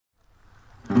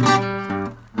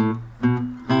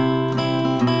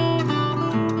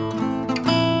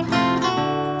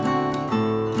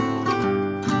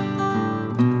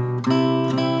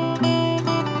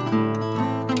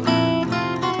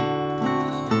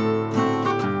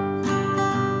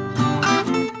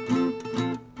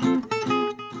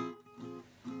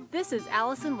This is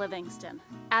Allison Livingston,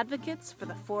 Advocates for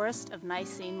the Forest of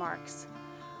Nisene Marks.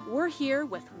 We're here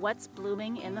with what's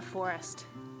blooming in the forest.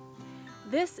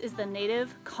 This is the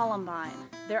native columbine.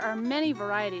 There are many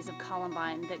varieties of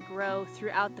columbine that grow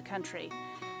throughout the country.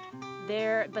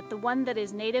 But the one that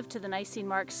is native to the Nisene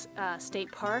Marks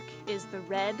State Park is the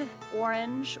red,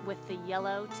 orange with the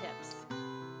yellow tips.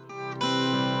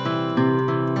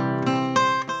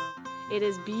 It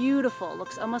is beautiful,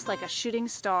 looks almost like a shooting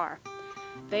star.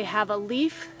 They have a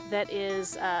leaf that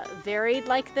is varied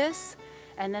like this,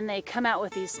 and then they come out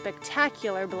with these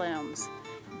spectacular blooms.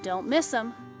 Don't miss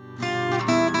them.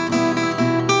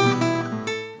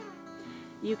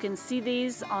 You can see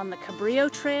these on the Cabrillo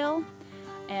Trail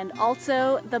and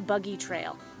also the Buggy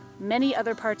Trail. Many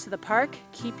other parts of the park,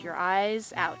 keep your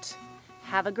eyes out.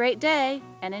 Have a great day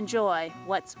and enjoy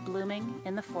what's blooming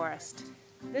in the forest.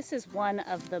 This is one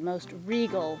of the most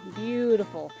regal,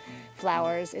 beautiful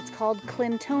flowers. It's called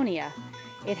Clintonia.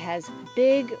 It has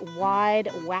big, wide,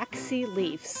 waxy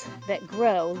leaves that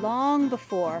grow long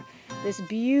before this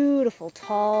beautiful,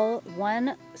 tall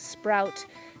one sprout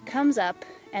comes up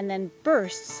and then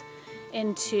bursts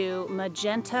into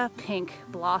magenta pink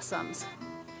blossoms.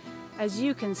 As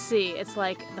you can see, it's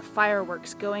like the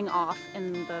fireworks going off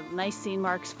in the Nisene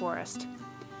Marks forest.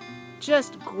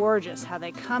 Just gorgeous how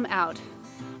they come out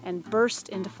and burst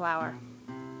into flower.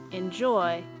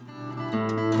 Enjoy!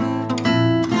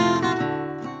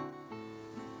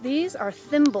 These are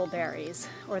thimbleberries,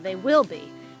 or they will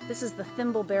be. This is the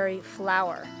thimbleberry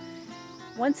flower.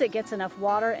 Once it gets enough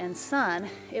water and sun,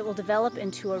 it will develop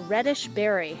into a reddish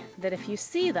berry that if you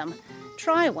see them,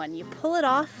 try one. You pull it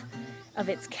off of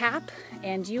its cap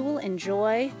and you will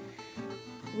enjoy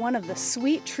one of the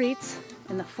sweet treats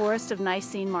in the forest of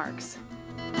Nisene Marks.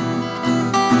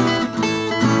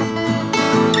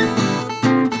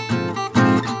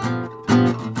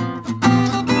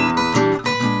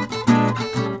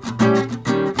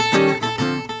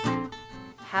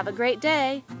 Have a great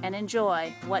day and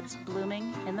enjoy what's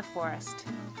blooming in the forest.